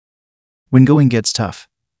When going gets tough,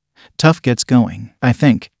 tough gets going. I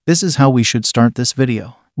think this is how we should start this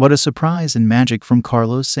video. What a surprise and magic from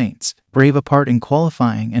Carlos Sainz. Brave apart in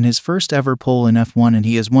qualifying and his first ever pole in F1, and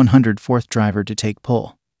he is 104th driver to take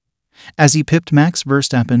pole, as he pipped Max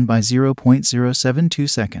Verstappen by 0.072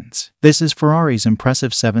 seconds. This is Ferrari's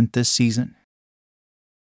impressive 7th this season.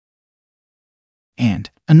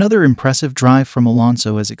 And another impressive drive from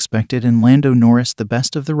Alonso as expected, and Lando Norris the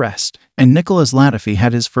best of the rest. And Nicolas Latifi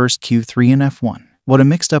had his first Q3 in F1. What a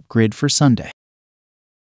mixed up grid for Sunday.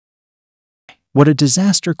 What a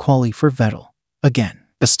disaster quali for Vettel. Again,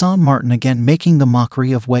 Aston Martin again making the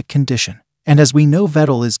mockery of wet condition. And as we know,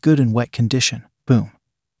 Vettel is good in wet condition. Boom.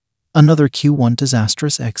 Another Q1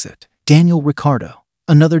 disastrous exit. Daniel Ricciardo.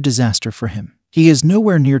 Another disaster for him. He is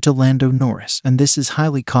nowhere near to Lando Norris, and this is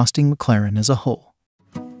highly costing McLaren as a whole.